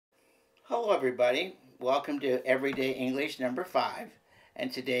Hello everybody, welcome to Everyday English number 5,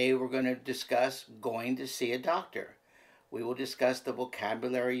 and today we're going to discuss going to see a doctor. We will discuss the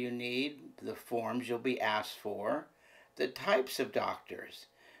vocabulary you need, the forms you'll be asked for, the types of doctors.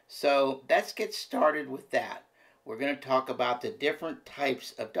 So let's get started with that. We're going to talk about the different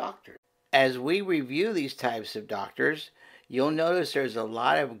types of doctors. As we review these types of doctors, you'll notice there's a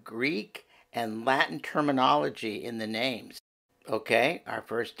lot of Greek and Latin terminology in the names. Okay, our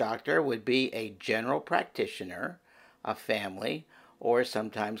first doctor would be a general practitioner, a family, or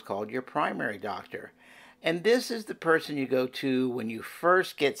sometimes called your primary doctor. And this is the person you go to when you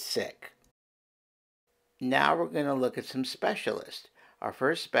first get sick. Now we're going to look at some specialists. Our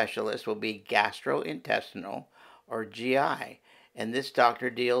first specialist will be gastrointestinal or GI, and this doctor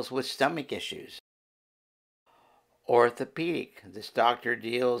deals with stomach issues. Orthopedic, this doctor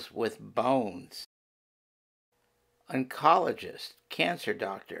deals with bones. Oncologist, cancer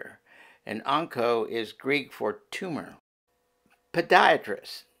doctor, and onco is Greek for tumor.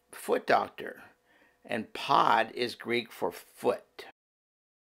 Podiatrist, foot doctor, and pod is Greek for foot.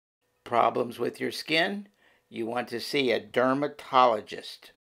 Problems with your skin? You want to see a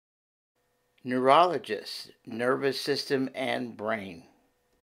dermatologist. Neurologist, nervous system and brain.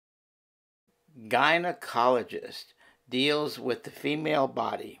 Gynecologist, deals with the female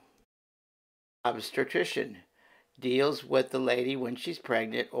body. Obstetrician, deals with the lady when she's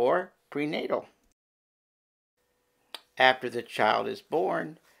pregnant or prenatal. After the child is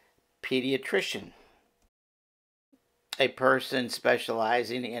born, pediatrician. A person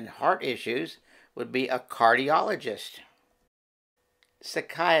specializing in heart issues would be a cardiologist.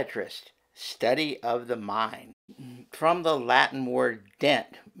 Psychiatrist, study of the mind. From the Latin word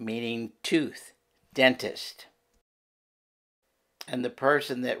dent, meaning tooth, dentist. And the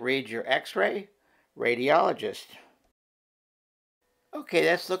person that reads your x-ray, radiologist. Okay,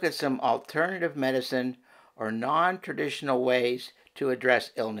 let's look at some alternative medicine or non-traditional ways to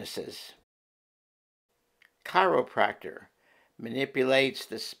address illnesses. Chiropractor manipulates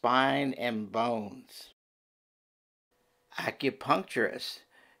the spine and bones. Acupuncturist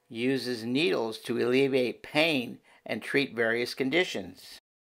uses needles to alleviate pain and treat various conditions.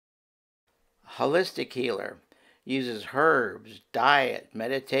 Holistic healer uses herbs, diet,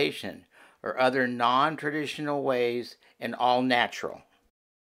 meditation, or other non-traditional ways and all natural.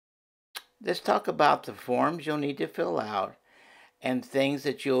 Let's talk about the forms you'll need to fill out and things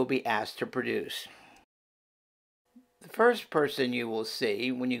that you'll be asked to produce. The first person you will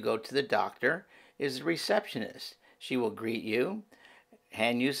see when you go to the doctor is the receptionist. She will greet you,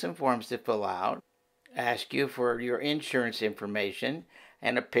 hand you some forms to fill out, ask you for your insurance information,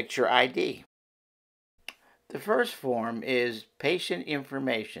 and a picture ID. The first form is patient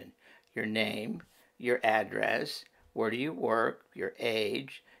information. Your name, your address, where do you work, your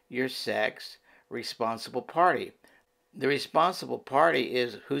age, your sex, responsible party. The responsible party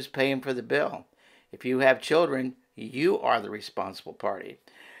is who's paying for the bill. If you have children, you are the responsible party.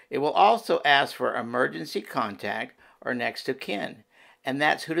 It will also ask for emergency contact or next of kin, and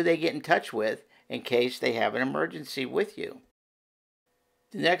that's who do they get in touch with in case they have an emergency with you.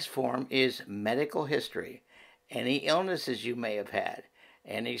 The next form is medical history. Any illnesses you may have had,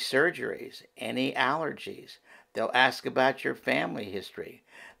 any surgeries, any allergies. They'll ask about your family history.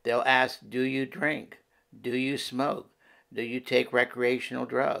 They'll ask, do you drink? Do you smoke? Do you take recreational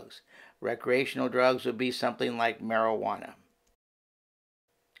drugs? Recreational drugs would be something like marijuana.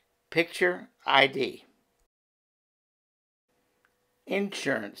 Picture ID.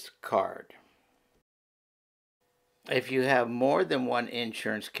 Insurance card. If you have more than one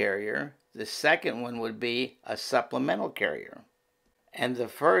insurance carrier, the second one would be a supplemental carrier. And the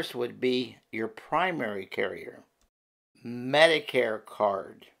first would be your primary carrier. Medicare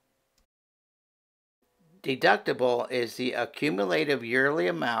card. Deductible is the accumulative yearly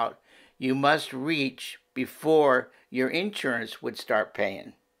amount you must reach before your insurance would start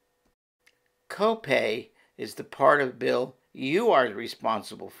paying. Copay is the part of the bill you are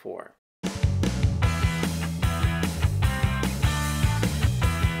responsible for.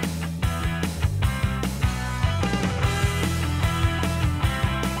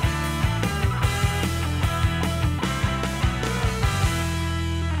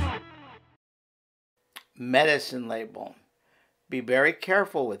 Medicine label. Be very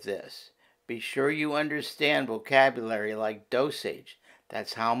careful with this. Be sure you understand vocabulary like dosage,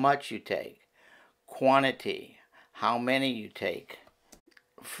 that's how much you take. Quantity, how many you take.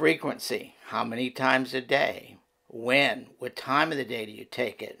 Frequency, how many times a day. When, what time of the day do you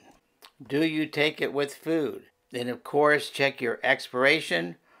take it? Do you take it with food? Then of course check your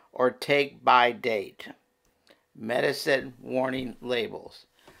expiration or take by date. Medicine warning labels.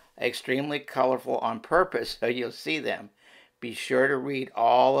 extremely colorful on purpose so you'll see them. Be sure to read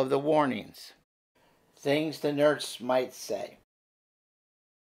all of the warnings. Things the nurse might say.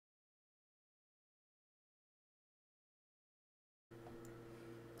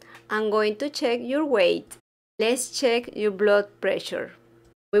 I'm going to check your weight. Let's check your blood pressure.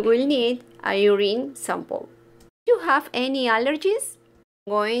 We will need a urine sample. Do you have any allergies?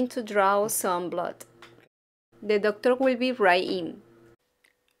 I'm going to draw some blood. The doctor will be right in.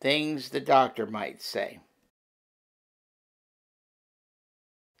 Things the doctor might say.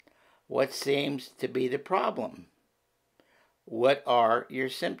 What seems to be the problem? What are your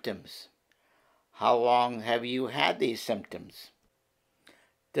symptoms? How long have you had these symptoms?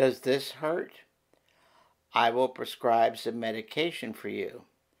 Does this hurt? I will prescribe some medication for you.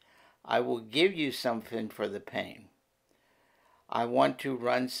 I will give you something for the pain. I want to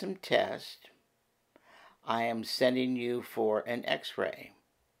run some tests. I am sending you for an x-ray.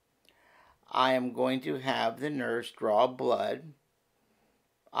 I am going to have the nurse draw blood.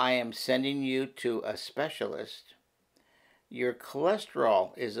 I am sending you to a specialist. Your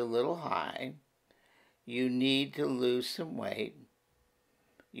cholesterol is a little high. You need to lose some weight.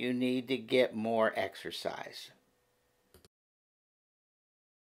 You need to get more exercise.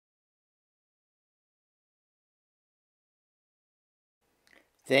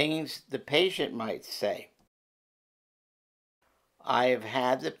 Things the patient might say. I have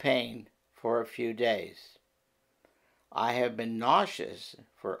had the pain for a few days. I have been nauseous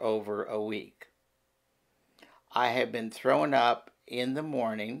for over a week. I have been throwing up in the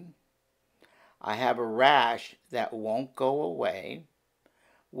morning. I have a rash that won't go away.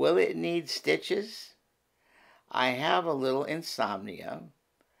 Will it need stitches? I have a little insomnia.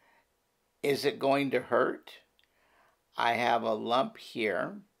 Is it going to hurt? I have a lump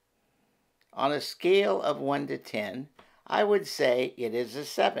here. On a scale of 1 to 10, I would say it is a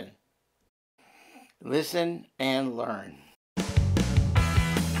 7. Listen and learn.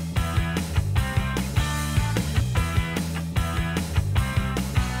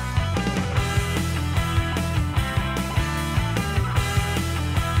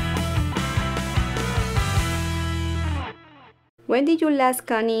 When did you last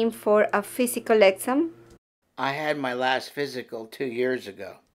come in for a physical exam? I had my last physical 2 years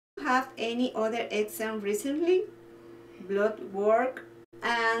ago. Do you have any other exam recently? Blood work,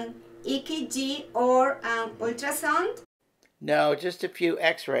 an EKG or an ultrasound? No, just a few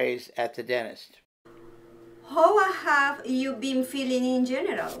x-rays at the dentist. How have you been feeling in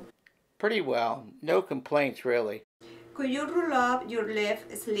general? Pretty well. No complaints, really. Could you roll up your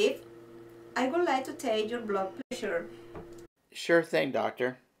left sleeve? I would like to take your blood pressure. Sure thing,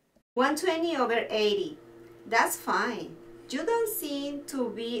 doctor. 120 over 80. That's fine. You don't seem to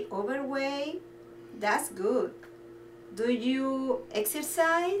be overweight. That's good. Do you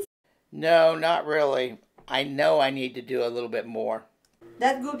exercise? No, not really. I know I need to do a little bit more.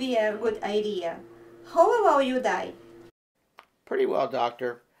 That would be a good idea. How about your diet? Pretty well,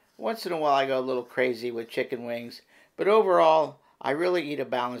 doctor. Once in a while I go a little crazy with chicken wings, but overall, I really eat a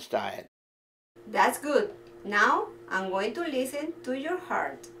balanced diet. That's good. Now I'm going to listen to your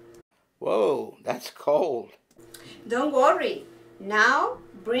heart. Whoa, that's cold. Don't worry. Now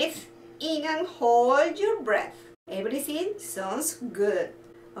breathe in and hold your breath. Everything sounds good.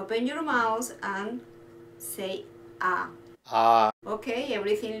 Open your mouth and say ah. Ah. Okay,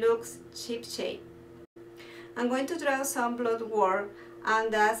 everything looks shape. I'm going to draw some blood work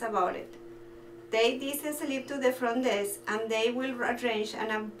and that's about it. Take this slip to the front desk and they will arrange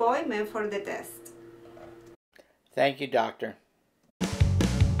an appointment for the test. Thank you, doctor.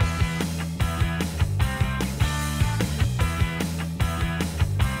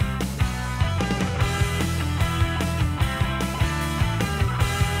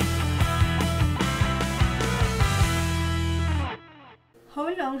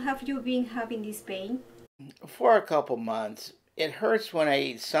 How long have you been having this pain? For a couple months. It hurts when I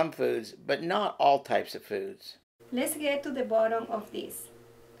eat some foods, but not all types of foods. Let's get to the bottom of this.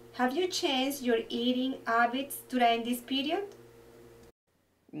 Have you changed your eating habits during this period?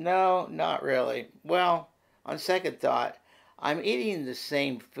 No, not really. Well, on second thought, I'm eating the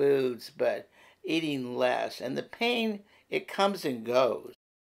same foods, but eating less, and the pain, it comes and goes.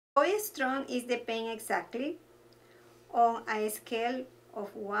 How strong is the pain exactly? On a scale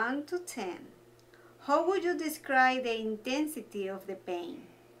of 1 to 10, how would you describe the intensity of the pain?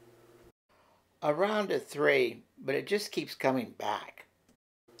 Around a 3, but it just keeps coming back.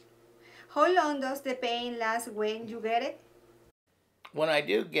 How long does the pain last when you get it? When I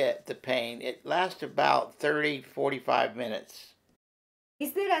do get the pain, it lasts about 30-45 minutes.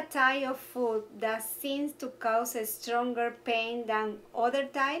 Is there a type of food that seems to cause a stronger pain than other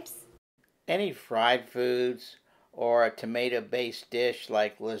types? Any fried foods or a tomato-based dish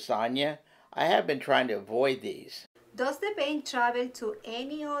like lasagna, I have been trying to avoid these. Does the pain travel to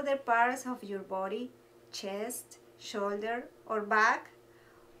any other parts of your body, chest, shoulder, or back?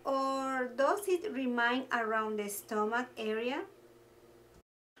 Or does it remain around the stomach area?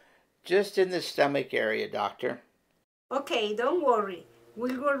 Just in the stomach area, doctor. Okay, don't worry.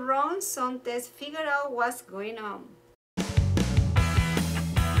 We will run some tests, figure out what's going on.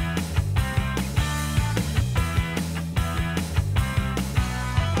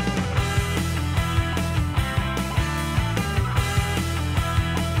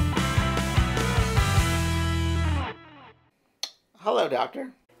 Hello,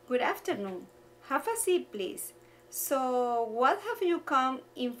 doctor. Good afternoon. Have a seat, please. So, what have you come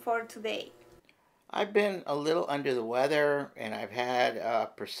in for today? I've been a little under the weather and I've had a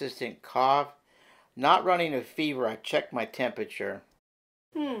persistent cough. Not running a fever, I checked my temperature.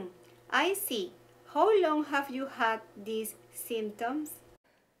 I see. How long have you had these symptoms?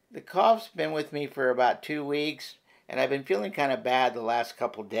 The cough's been with me for about 2 weeks and I've been feeling kind of bad the last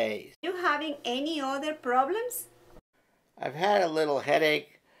couple days. You having any other problems? I've had a little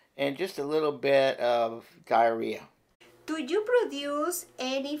headache and just a little bit of diarrhea. Do you produce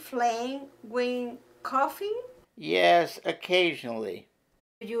any phlegm when coughing? Yes, occasionally.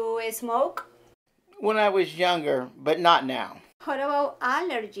 Do you smoke? When I was younger, but not now. What about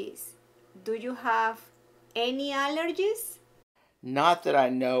allergies? Do you have any allergies? Not that I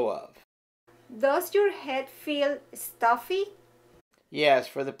know of. Does your head feel stuffy? Yes,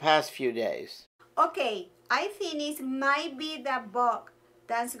 for the past few days. Okay, I think it might be the bug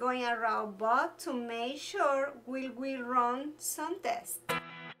that's going around, but to make sure we will run some tests.